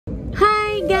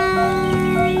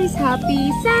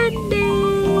Happy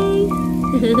Sunday!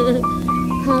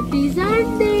 Happy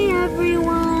Sunday,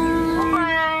 everyone!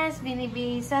 Lucas,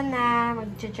 binibisan na.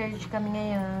 Mag-church kami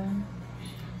ngayon.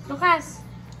 Lucas!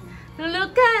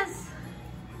 Lucas!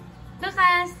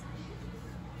 Lucas!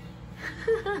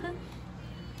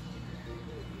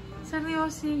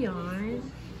 Seryoso yun?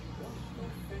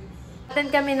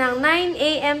 Attend kami ng 9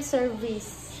 AM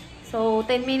service. So,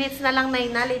 10 minutes na lang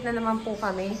 9 na. Late na naman po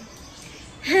kami.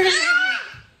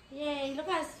 Yay!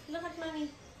 Lucas, look at mommy.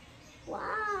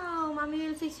 Wow! Mommy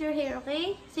will fix your hair,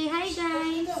 okay? Say hi,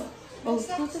 guys. Oh,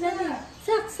 go to daddy.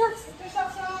 Socks, socks.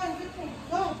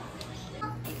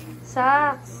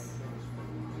 Socks.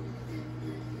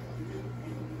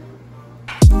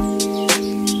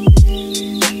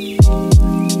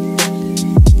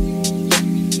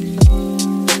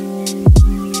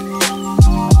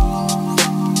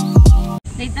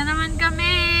 Late na naman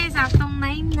kami. Saktong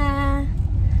 9 na.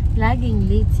 Laging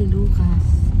late si Lucas.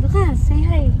 Lucas, say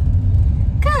hi.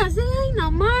 Ka, say hi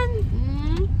naman.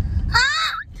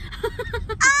 Ah!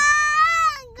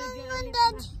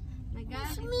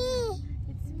 It's me.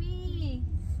 It's me.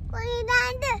 What is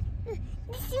that?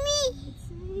 It's me.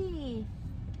 It's me.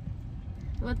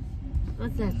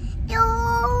 What's that?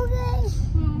 Okay.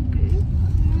 Okay.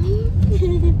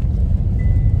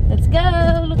 Let's go,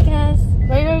 Lucas.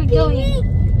 Where are we going?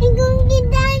 I'm going to get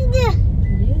down there.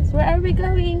 Yes, where are we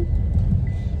going?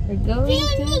 We're going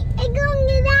to... I'm going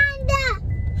to get down there.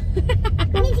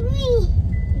 It's me.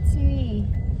 It's me.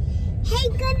 Hey,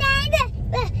 go down there.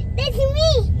 That's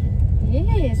me.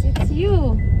 Yes, it's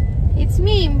you. It's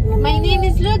me. My name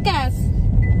is Lucas.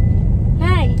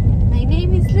 Hi, my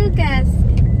name is Lucas.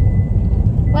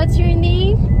 What's your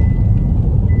name?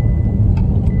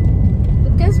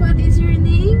 Lucas, what is your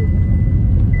name?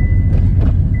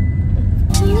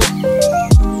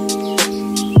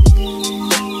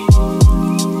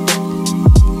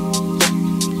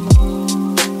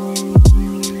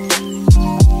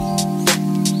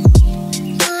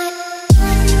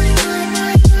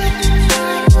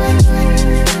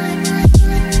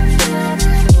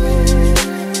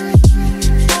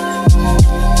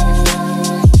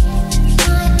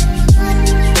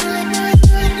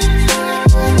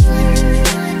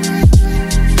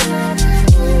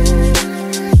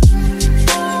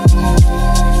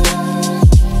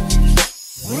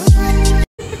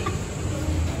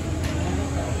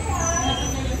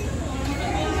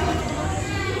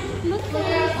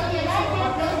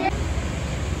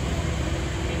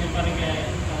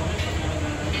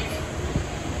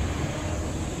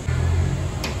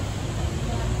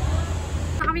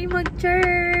 Kami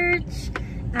mag-church.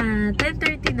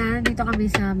 10:30 na. Dito kami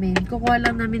sa amin. Kukuha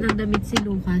lang namin ng damit si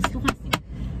Lucas.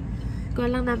 Kukuha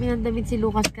lang namin ng damit si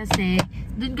Lucas kasi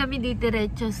dun kami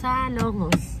ditiretso sa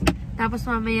Longos. Tapos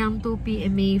mamayang 2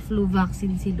 PM may flu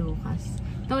vaccine si Lucas.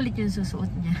 Ito ulit yung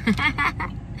susuot niya.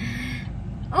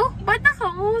 Oh, ba't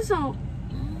nakanguso?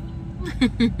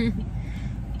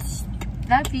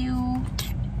 Love you.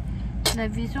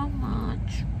 Love you so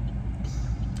much.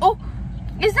 Oh!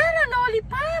 Is that a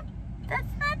lollipop?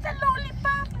 That's not a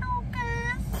lollipop,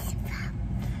 Lucas.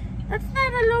 That's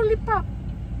not a lollipop.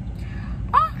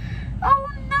 Oh! Oh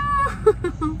no!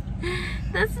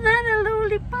 That's not a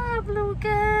lollipop,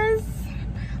 Lucas.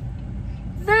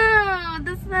 No!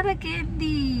 That's not a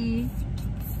candy.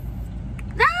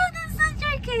 No! That's not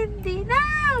your candy.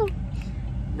 No!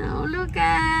 No,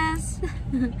 Lucas.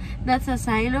 That's a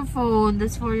xylophone.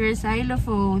 That's for your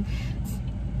xylophone.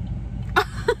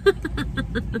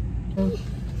 What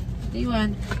do you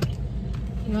want?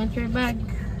 You want your bag?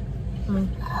 Oh,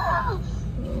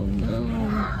 oh no.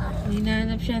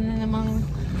 Hinahanap siya na namang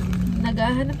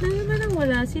naghahanap na naman ng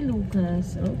wala si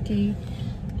Lucas. Okay.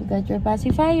 You got your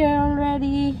pacifier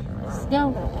already. Let's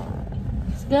go.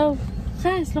 Let's go.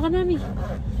 Guys, look at mommy.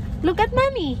 Look at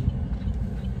mommy.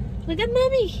 Look at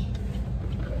mommy.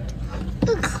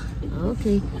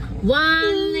 Okay.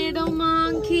 1 little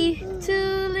monkey,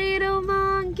 2 little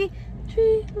monkey,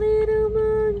 3 little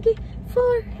monkey,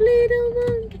 4 little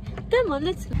monkey. Come on,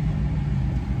 let's go.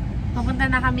 Papunta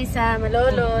na kami sa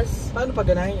Malolos. Paano pag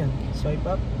ganahin yan? Swipe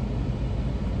up?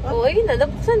 Oo, yun na.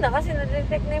 Nabuksan na kasi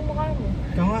na-detect na yung mukha mo.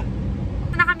 Ikaw nga.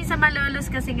 Papunta na kami sa Malolos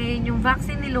kasi ngayon yung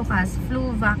vaccine ni Lucas,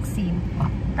 flu vaccine.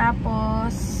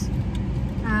 Tapos,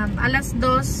 alas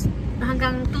 2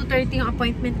 hanggang 2:30 yung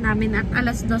appointment namin at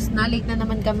alas 2 na. Late na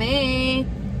naman kami.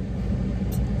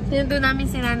 Sinundo namin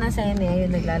si Nana sa Ene.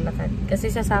 Ayun, naglalakad. Kasi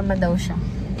sasama daw siya.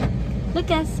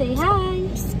 Lucas, say hi!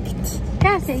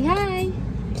 Ka, say hi!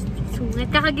 Sungit.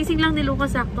 Kakagising lang ni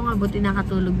Lucas. Sakto nga. Buti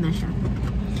nakatulog na siya.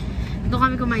 Doon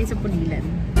kami kumain sa Pulilan.